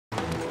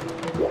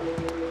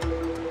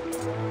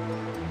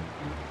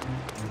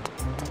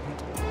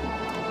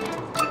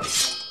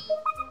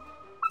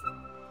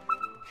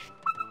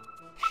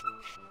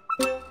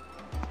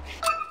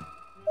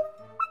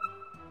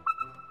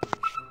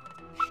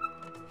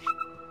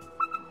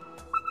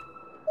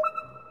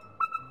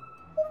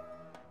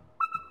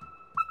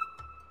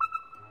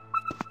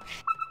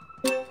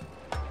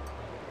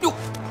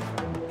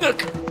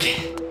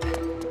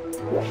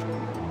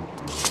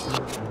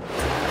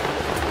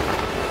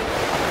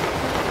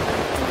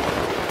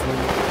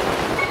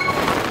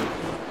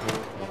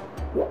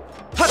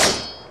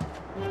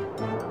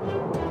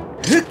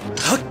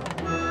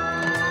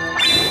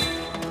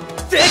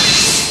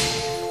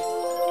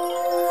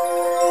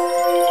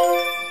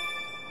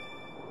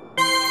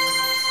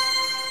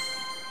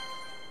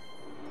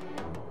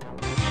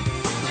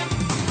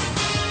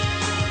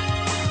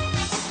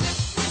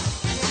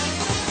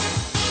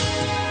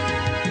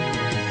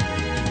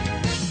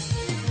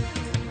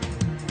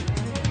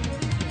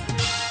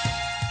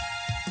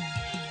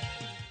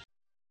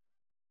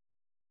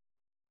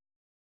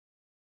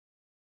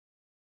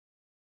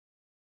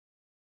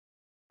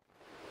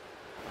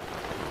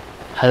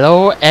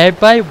Hello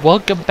everybody,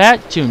 welcome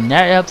back to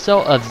another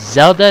episode of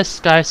Zelda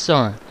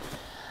Skyward.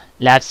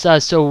 Last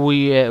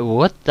episode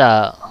what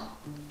the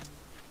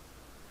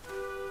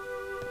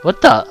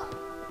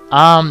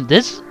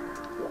this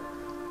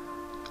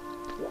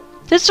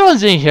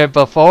wasn't here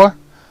before.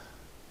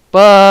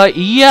 But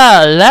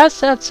yeah,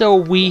 last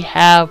episode we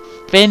have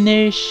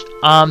finished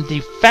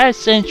the 1st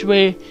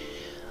century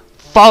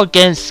fought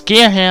against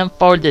Skirham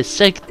for the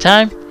 6th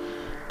time,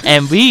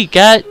 and we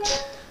got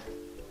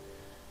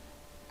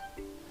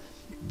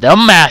the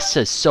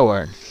Master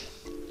Sword.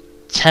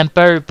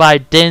 Tempered by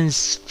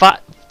Din's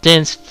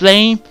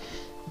flame,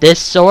 this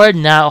sword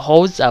now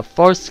holds a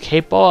force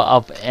capable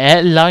of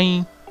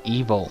allaying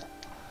evil.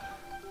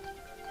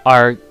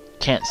 Or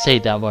can't say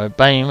that word,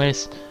 but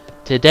anyways,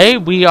 today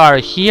we are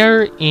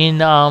here in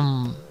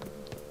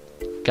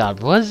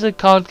God, what is it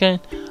called again?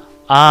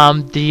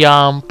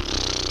 The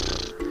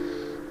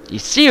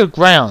Seal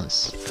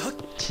Grounds.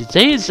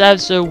 Today's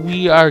episode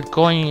we are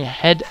going to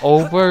head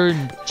over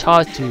and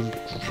talk to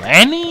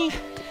Granny?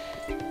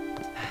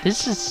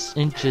 This is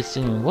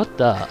interesting. What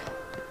the?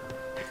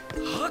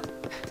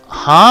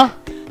 Huh?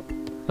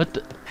 What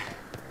the?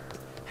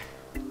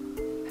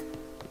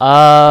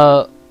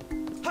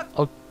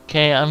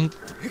 Okay, I'm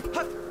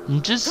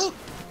just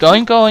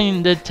going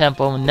in the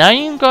temple. Now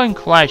I'm going to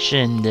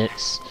question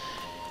this.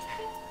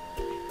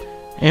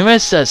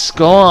 Anyways, let's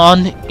go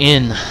on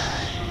in.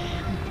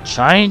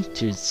 Trying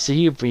to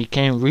see if we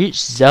can reach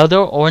Zelda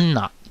or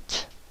not.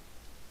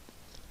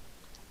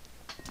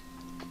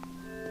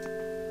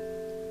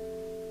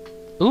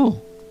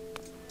 Ooh,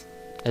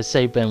 as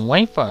they've been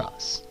waiting for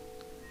us.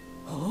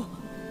 Huh?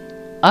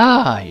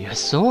 Ah, your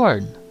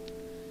sword.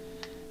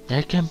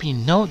 There can be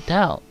no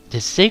doubt the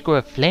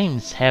sacred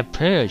flames have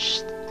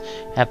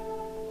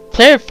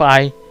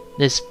purified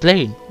this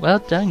blade. Well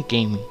done,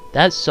 gaming.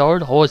 That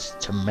sword holds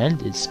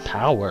tremendous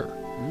power.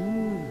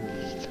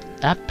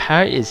 That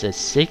power is a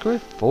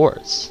sacred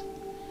force.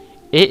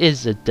 It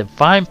is a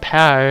divine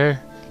power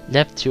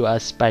left to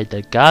us by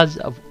the gods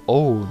of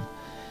old.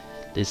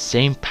 The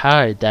same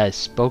power that is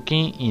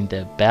spoken in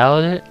the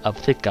Ballad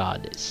of the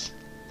Goddess.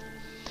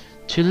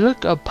 To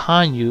look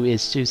upon you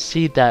is to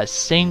see that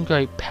same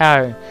great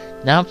power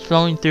now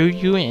flowing through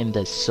you in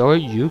the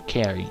sword you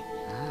carry.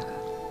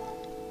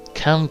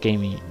 Come,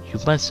 gaming, you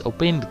must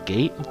open the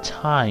gate of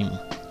time.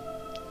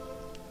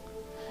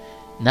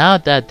 Now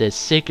that the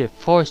sacred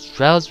force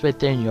dwells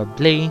within your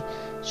blade,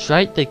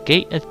 strike the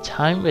gate of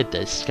time with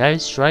the sky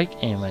strike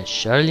and will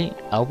surely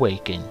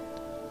awaken.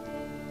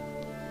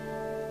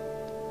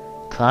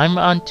 Climb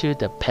onto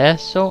the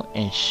pedestal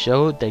and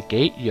show the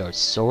gate your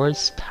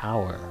sword's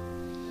power.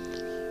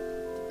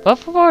 But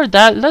before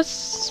that, let's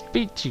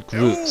speak to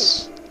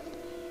Groose.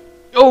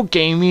 Yo,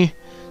 gamey,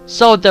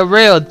 so the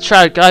rail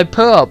track I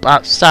put up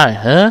outside,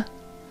 huh?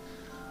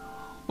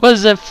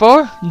 What's it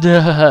for?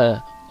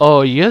 Duh.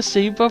 Oh, you'll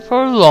see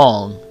before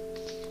long.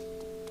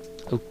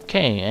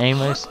 Okay,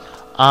 anyways,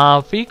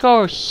 if we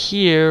go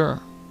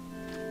here.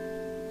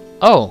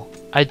 Oh,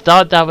 I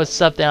thought that was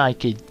something I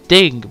could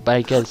dig, but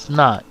I guess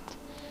not.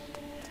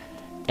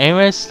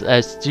 Anyways,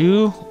 let's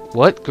do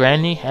what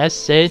Granny has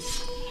said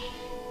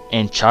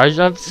and charge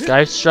up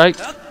Sky Strike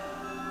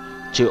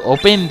to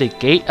open the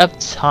gate of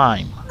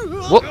time.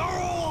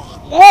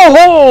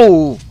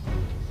 Whoa!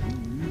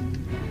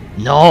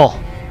 No!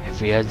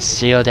 Feared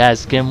seal that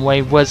has given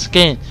way once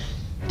again.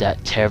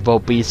 That terrible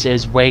beast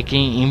is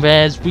waking even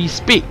as we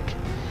speak.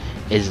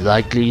 It's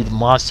likely the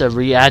monster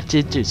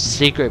reacted to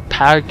secret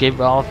power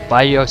given off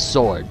by your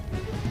sword.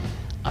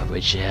 I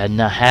wish it had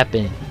not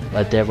happened,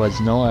 but there was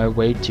no other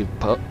way to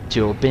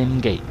open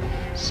the gate.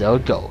 So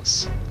it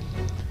goes.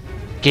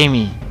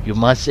 Gaming, you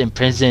must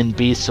imprison the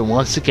beast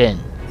once again.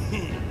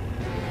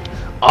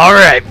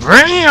 Alright,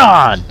 bring it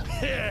on!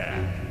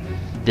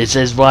 This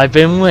is what I've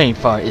been waiting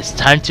for. It's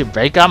time to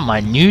break out my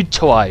new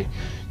toy.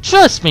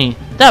 Trust me,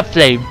 that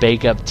flame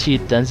bake up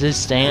teeth doesn't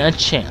stand a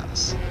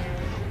chance.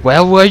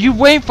 Well, what are you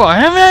waiting for?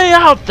 How many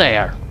out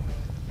there?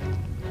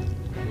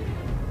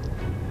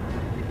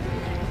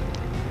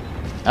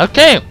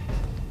 Okay.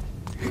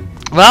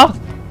 Well,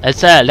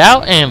 let's head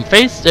out and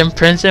face the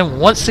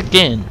Imprisoned once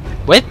again.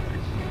 With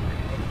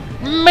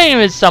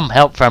maybe some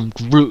help from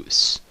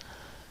Groose.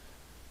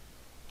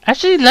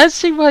 Actually, let's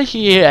see what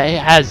he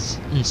has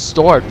in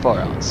store for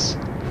us.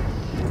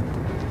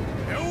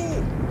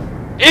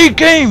 Hey,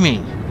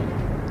 gaming!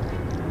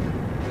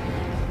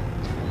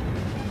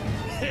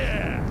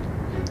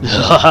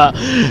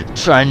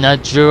 Try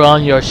not to draw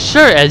on your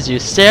shirt as you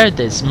stare at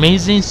this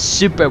amazing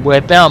super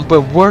weapon I've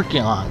been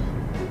working on.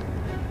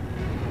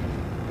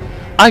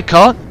 I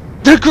call it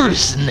the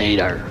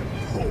Crucinator.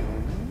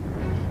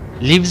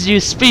 Leaves you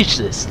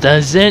speechless,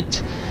 does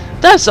it?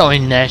 That's only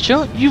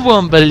natural. You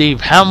won't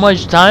believe how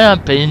much time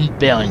I've been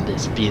building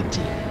this beauty.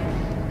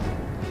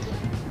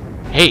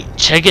 Hey,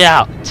 check it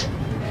out.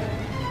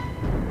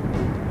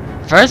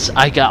 First,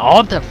 I got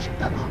all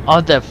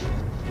the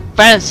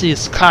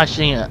fanciest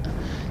caution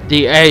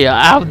the area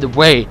out of the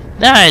way.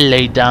 Then I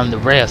laid down the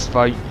rails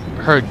for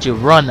her to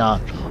run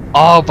on,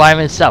 all by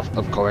myself,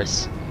 of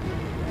course.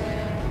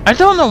 I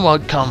don't know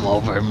what come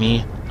over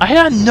me. I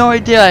had no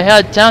idea I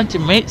had time to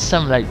make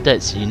something like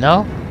this, you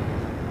know?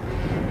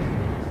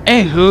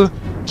 Anywho,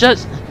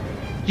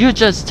 you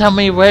just tell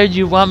me where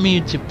you want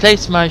me to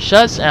place my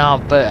shots and I'll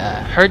put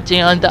a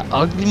hurting on the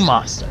ugly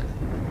monster.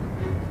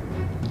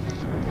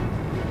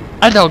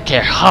 I don't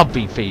care how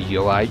beefy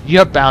you are,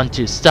 you're bound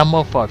to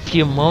stumble for a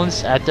few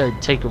moments after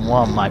taking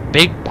one of my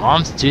big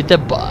bombs to the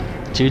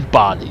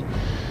body.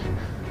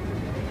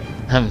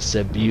 I'm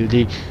so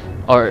beauty.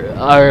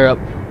 Or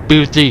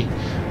beauty.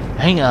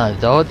 Hang on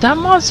though, that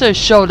monster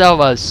showed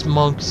up a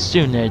smoke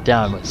sooner than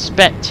I was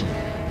expecting.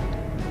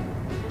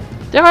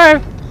 There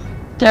are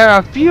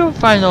a few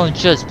final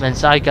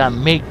adjustments I gotta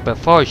make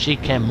before she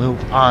can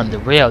move on the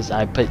rails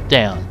I put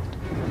down.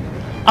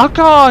 I'll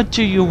call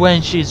to you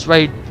when she's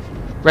ready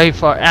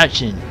for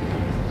action.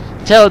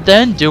 Till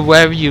then, do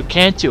whatever you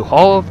can to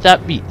hold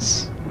that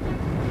beast.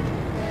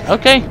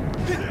 Okay.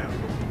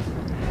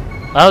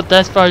 Well,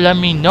 that's for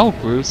letting me know,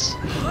 Bruce.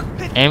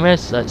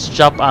 Amos, let's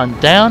jump on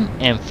down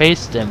and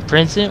face the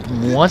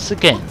Imprisoned once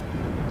again.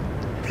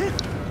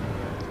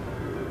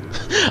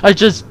 I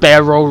just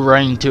barrel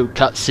right into a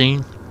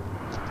cutscene.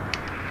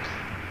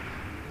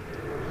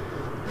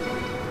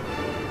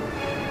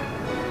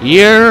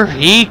 Here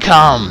he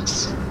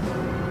comes.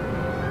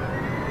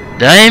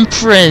 The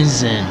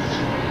Imprisoned.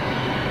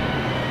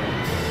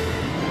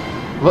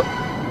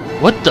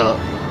 What the?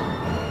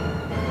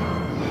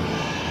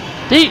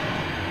 He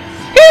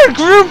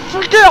grew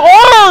freaking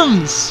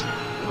arms!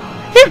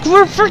 He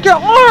grew freaking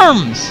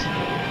arms!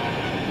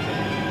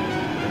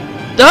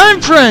 The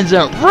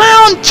Imprisoned,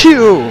 round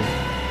 2!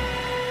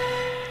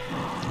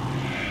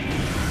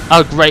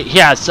 Oh great, he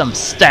has some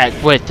stack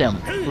with him.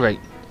 Great.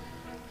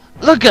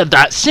 Look at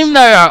that, seems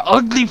like our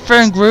ugly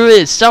friend grew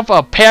itself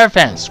a pair of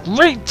hands.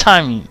 Great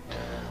timing.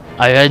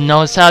 I had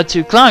knows how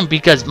to climb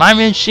because my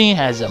machine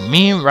has a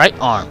mean right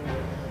arm.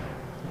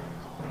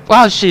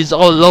 While she's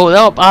all loaded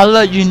up, I'll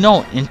let you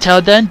know.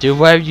 Until then, do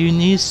whatever you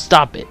need to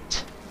stop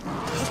it.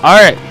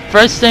 Alright,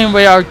 first thing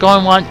we are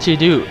going to want to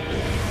do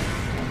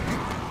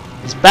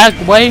is back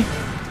away,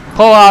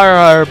 pull out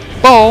our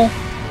bow,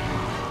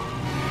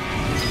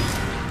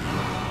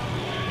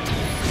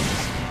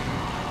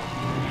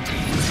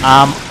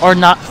 or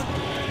not.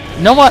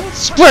 You know what?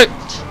 Squirt!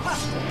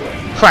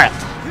 Crap.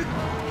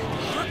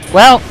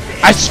 Well,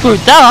 I screwed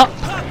that up.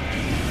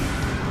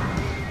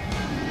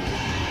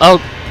 Oh,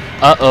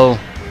 uh-oh.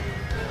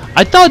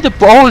 I thought the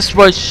balls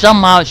would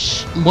somehow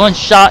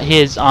one-shot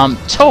his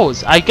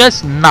toes. I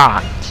guess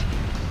not.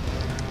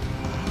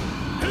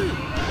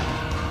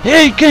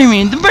 Hey,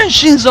 Gaming, the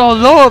machine's all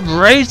low of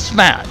raid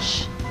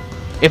smash.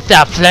 If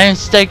that flame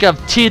stick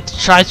of teeth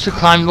tries to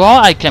climb the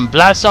wall, I can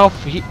blast off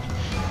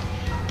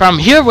from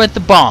here with the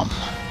bomb.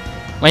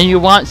 When you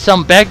want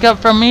some backup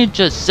from me,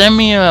 just send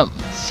me a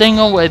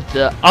signal with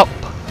the up.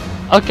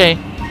 Okay.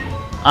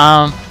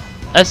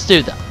 Let's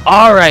do that.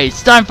 Alright,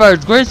 it's time for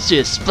the grids to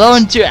explode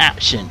into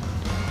action.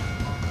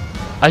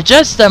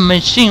 Adjust the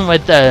machine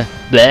with the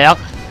bell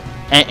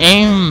and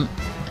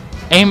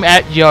aim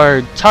at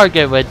your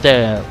target with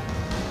the.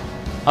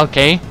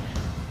 Okay.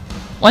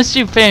 Once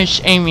you finish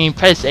aiming,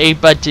 press A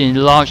button to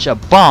launch a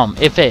bomb.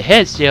 If it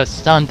hits, you'll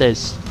stun the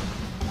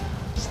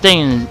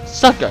stinging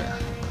sucker.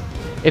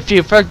 If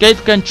you forget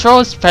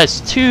controls,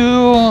 press 2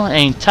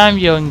 anytime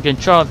you're in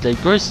control of the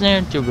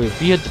Grizzler to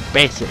review the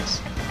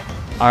basics.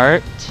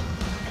 Alright.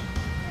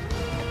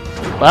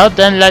 Well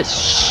then, let's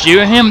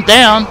shoot him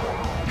down.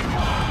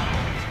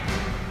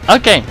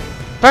 Okay,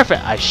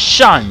 perfect, I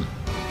shot him.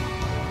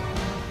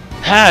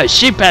 Ha,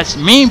 she passed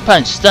mean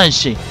punch, doesn't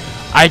she?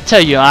 I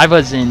tell you, I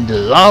was in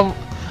love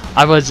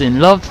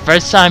the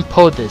first time I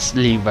pulled this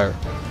lever.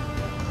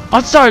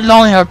 I'll start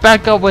loading her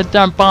back up with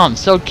their bombs,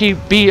 so keep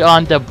B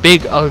on the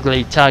big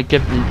ugly till I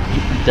give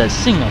the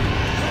signal.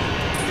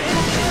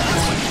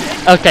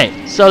 Okay,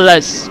 so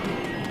let's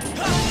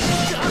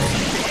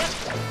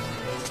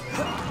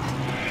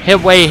hit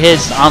away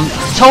his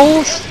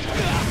toes.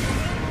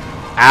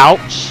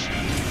 Ouch.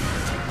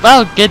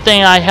 Well, good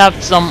thing I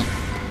have some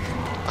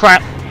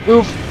crap.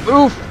 Oof,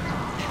 oof.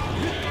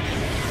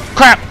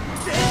 Crap.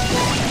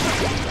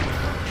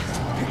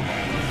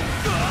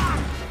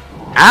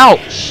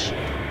 Ouch.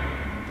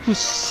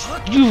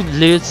 You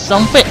little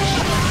son of a bitch.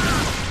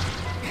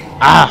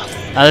 Ah,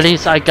 at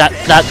least I got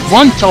that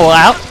one toe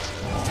out.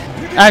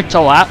 That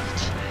toe out.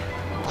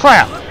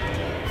 Crap.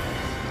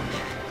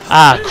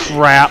 Ah,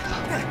 crap.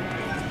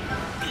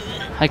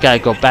 I gotta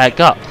go back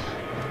up.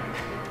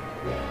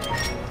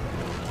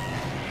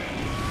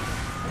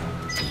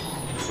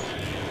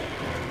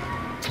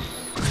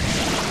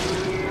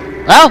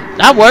 Well,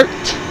 that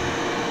worked.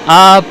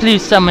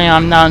 Please tell me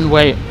I'm not in the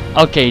way.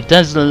 Okay,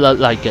 doesn't look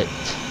like it.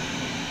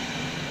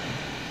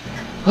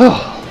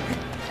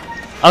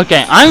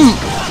 Okay,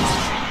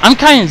 I'm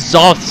kind of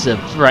exhausted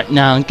right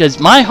now because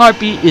my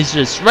heartbeat is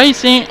just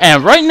racing,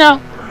 and right now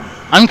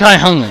I'm kind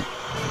of hungry.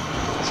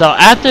 So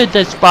after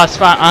this boss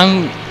fight,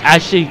 I'm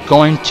actually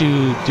going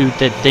to do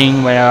the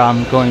thing where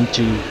I'm going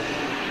to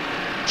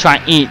try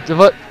and eat.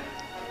 What?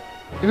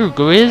 Ooh,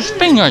 his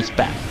fingers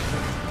back.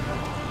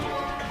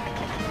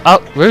 Oh,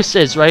 Roost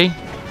is ready.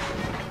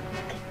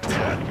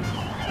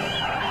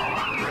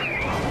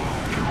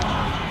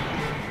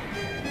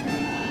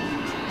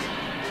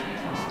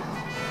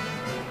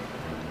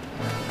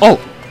 Oh,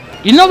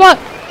 you know what?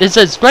 This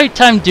is a great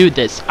time to do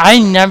this. I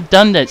never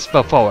done this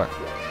before.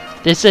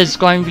 This is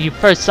going to be the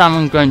first time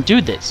I'm going to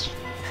do this.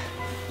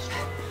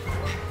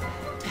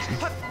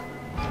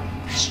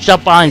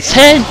 Jump on his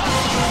head.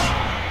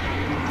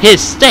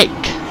 His steak.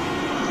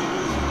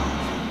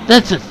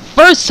 That's the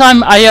first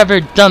time I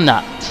ever done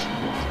that.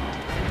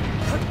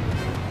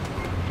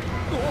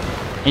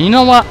 And you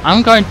know what?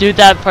 I'm going to do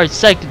that for a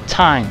second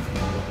time.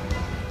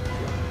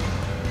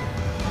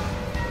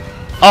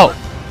 Oh.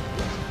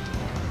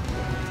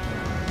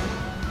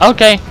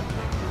 Okay.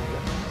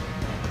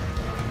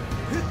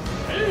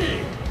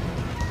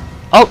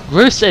 Oh,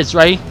 Roost is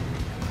ready.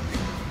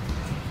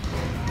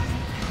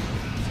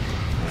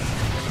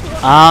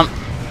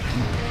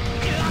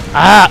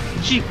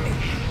 Gee.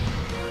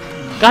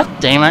 God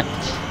damn it.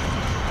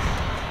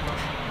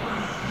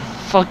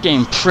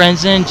 Fucking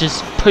prison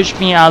just pushed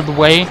me out of the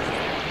way.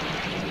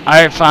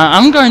 Alright, fine.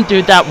 I'm going to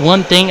do that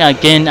one thing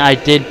again I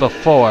did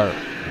before.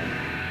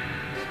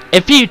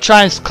 If he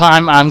tries to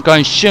climb, I'm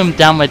going to shoot him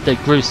down with the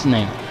Groose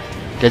name.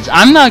 Because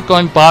I'm not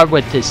going to bother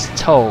with his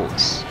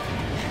toes.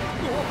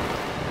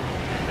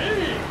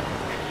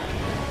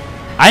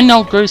 I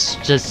know, Groose.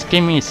 Just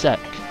give me a sec.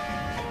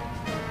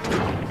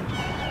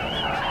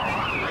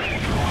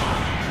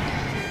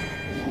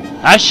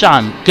 I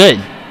shot him. Good.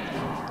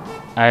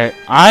 Alright,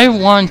 I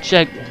want to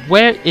check.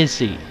 Where is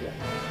he?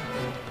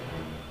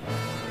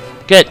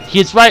 Good.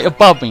 He's right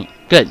above me.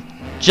 Good.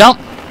 Jump.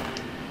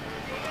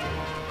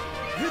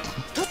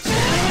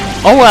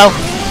 Oh well.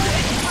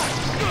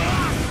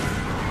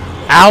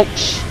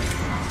 Ouch.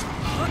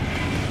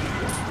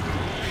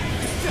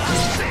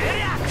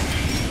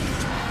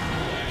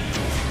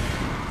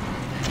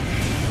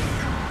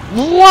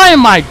 What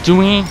am I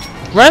doing?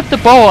 Grab the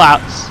bow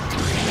out.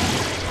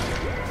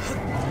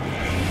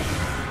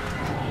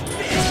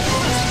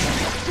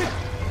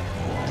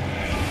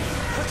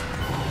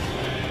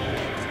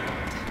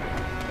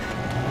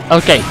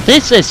 Okay,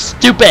 this is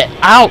stupid.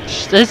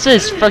 Ouch. This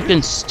is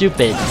freaking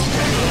stupid.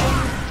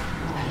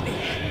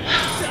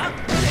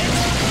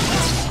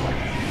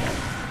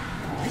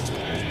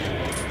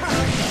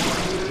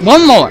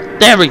 One more.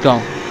 There we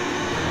go.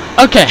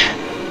 Okay.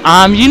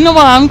 You know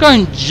what? I'm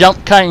going to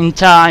jump cut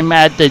until I'm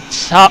at the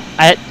top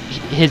at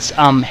his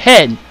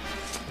head,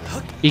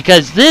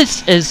 because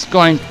this is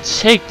going to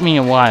take me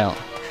a while.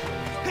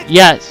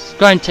 Yes, it's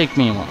going to take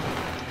me a while.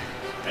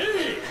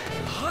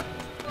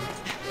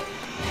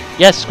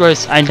 Yes,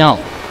 Groose, I know.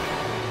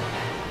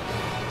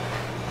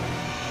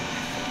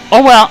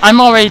 Oh well, I'm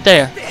already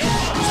there.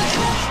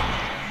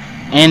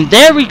 And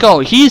there we go.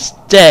 He's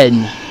dead.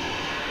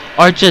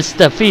 Or just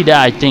defeated,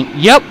 I think.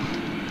 Yep.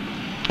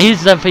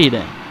 He's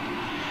defeated.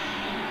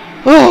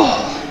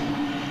 Oh.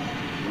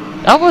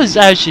 That was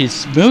actually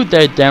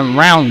smoother than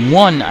round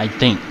 1, I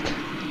think.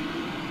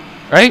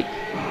 Right?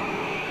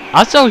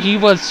 Also, he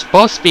was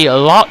supposed to be a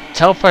lot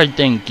tougher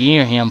than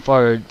Gear him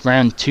for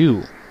round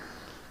 2.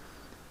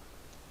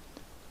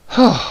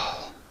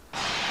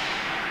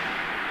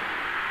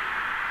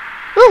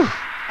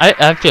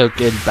 I feel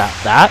good about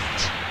that.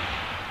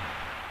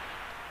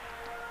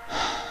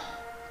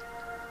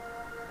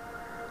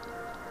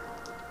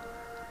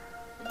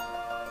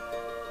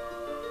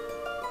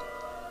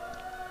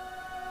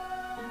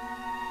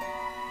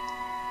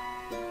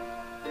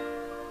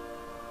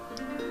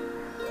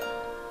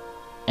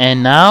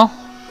 And now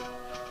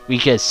we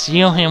can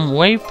seal him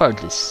away for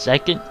the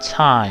second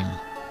time.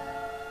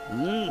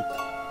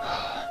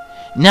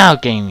 Now,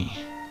 Gamey.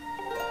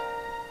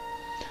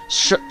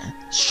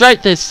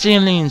 Strike the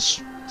ceiling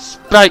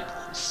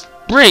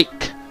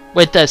break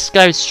with the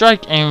sky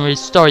strike and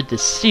restore the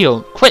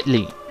seal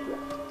quickly.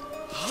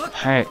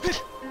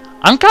 Alright.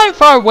 I'm kind of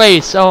far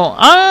away, so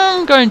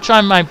I'm going to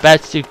try my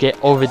best to get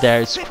over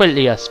there as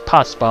quickly as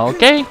possible,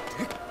 okay?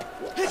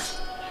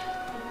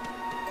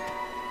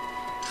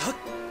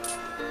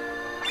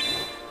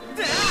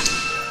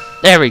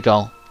 There we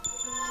go.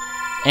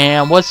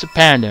 And what's the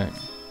pattern?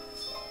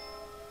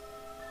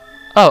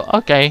 Oh,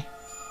 okay.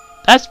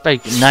 That's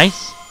pretty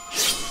nice.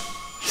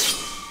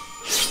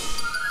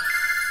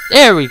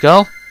 There we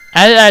go.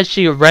 I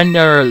actually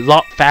render a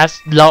lot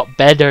fast, lot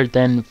better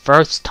than the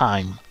first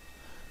time.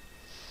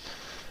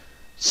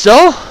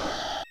 So,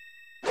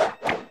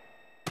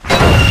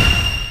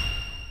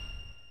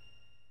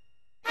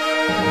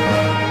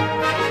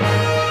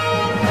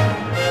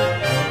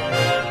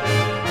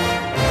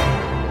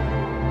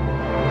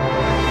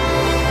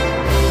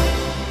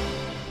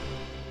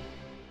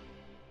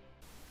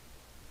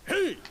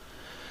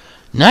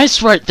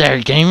 nice work there,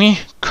 Gamey.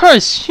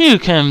 Course, you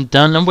can have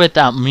done it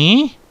without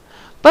me.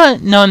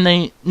 But no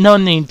need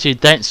to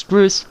thank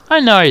Groose. I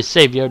know I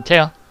saved your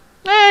tail.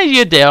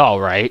 You did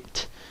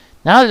alright.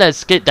 Now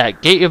let's get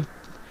that gate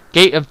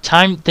of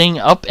time thing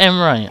up and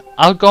running.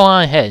 I'll go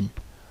on ahead.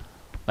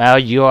 Well,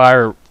 you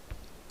are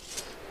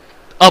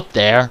up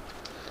there.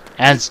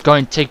 And it's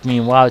going to take me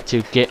a while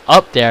to get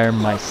up there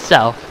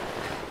myself.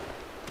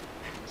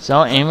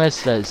 So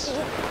Amos, let's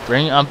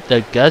bring up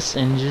the guts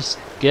and just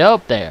get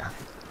up there.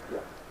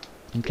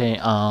 Okay,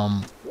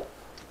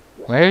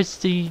 where's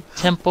the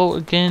temple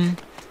again?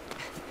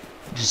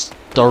 Just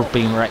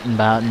derping right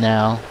about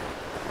now.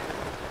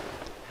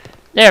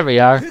 There we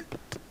are.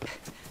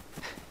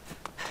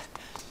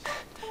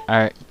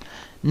 Alright.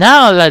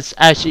 Now let's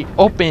actually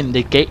open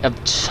the gate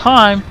of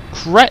time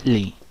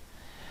correctly.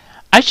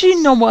 Actually,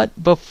 you know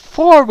what?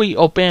 Before we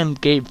open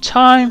gate of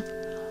time,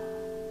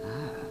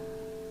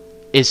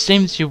 it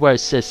seems you were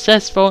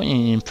successful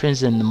in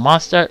imprisoning the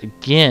monster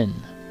again.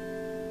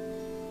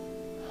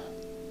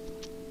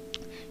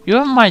 You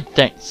have my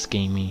thanks,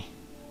 Gamey.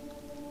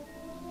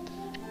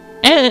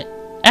 And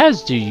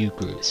as do you,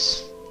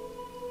 Goose.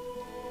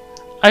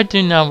 I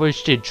do not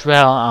wish to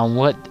dwell on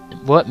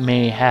what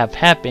may have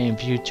happened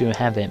if you two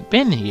haven't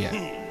been here.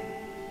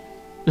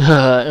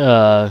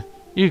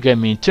 You give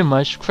me too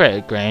much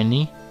credit,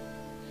 Granny.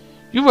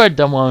 You were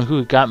the one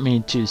who got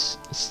me to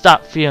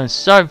stop feeling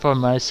sorry for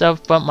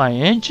myself, but my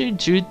entry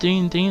to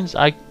doing things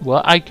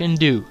what I can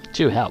do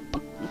to help.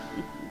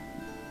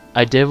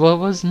 I did what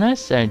was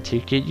necessary to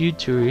get you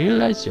to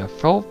realize your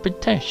full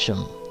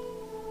potential.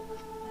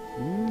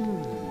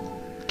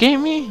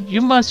 Gamey,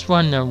 you must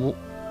wonder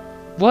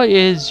what it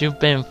is you've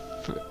been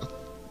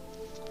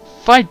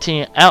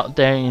fighting out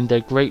there in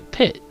the great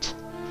pit.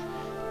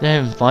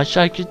 There's much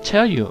I could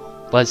tell you,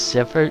 but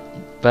safer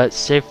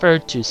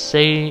to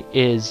say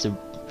is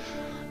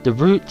the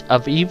root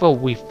of evil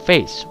we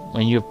face.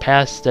 When you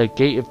pass the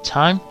gate of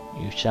time,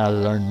 you shall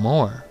learn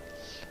more.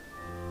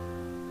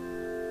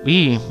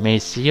 We may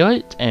seal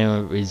it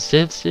and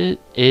resist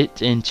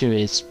it into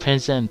its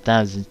prison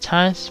 1,000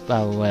 times,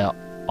 but will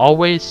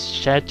always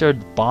shatter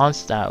the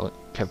bonds that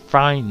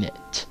confine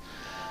it.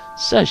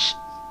 Such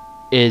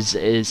is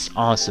its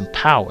awesome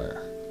power.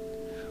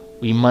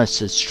 We must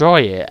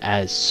destroy it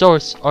as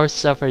source or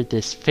suffer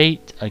this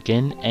fate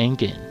again and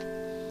again.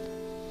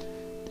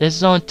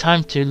 There's no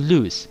time to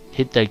lose.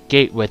 Hit the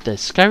gate with a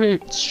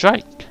Skyward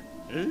strike.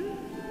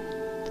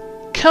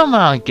 Come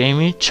on,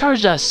 Gamey,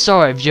 charge that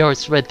sword of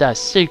yours with that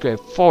secret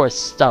force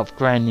stuff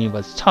Granny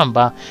was talking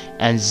about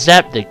and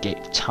zap the gate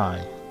of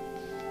time.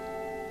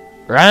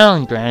 Right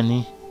on,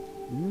 Granny.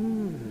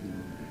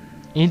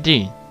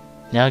 Indeed.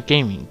 Now,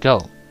 Gamey,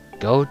 go.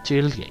 Go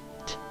to the gate.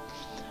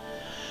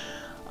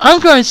 I'm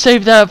going to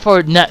save that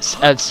for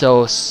next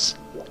episodes.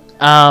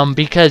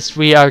 Because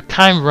we are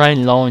kind of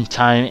running low on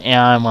time and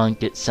I want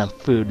to get some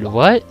food.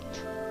 What?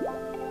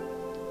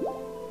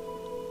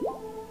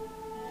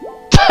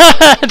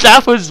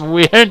 That was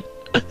weird.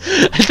 I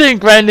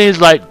think Granny's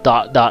like ...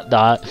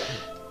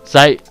 It's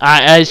like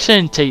I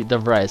shouldn't take the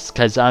rest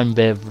because I'm a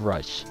bit of a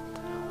rush.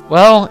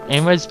 Well,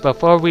 anyways,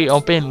 before we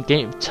open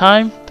gate of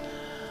time,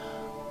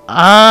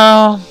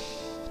 I'm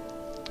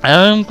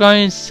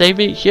going to save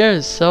it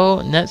here.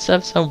 So next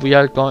episode we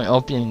are going to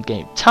open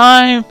gate of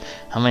time.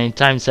 How many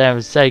times I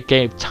have said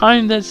gate of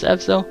time this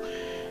episode?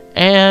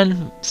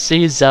 And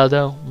see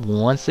Zelda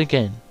once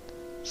again.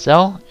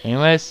 So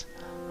anyways,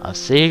 I'll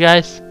see you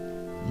guys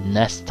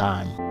next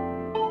time.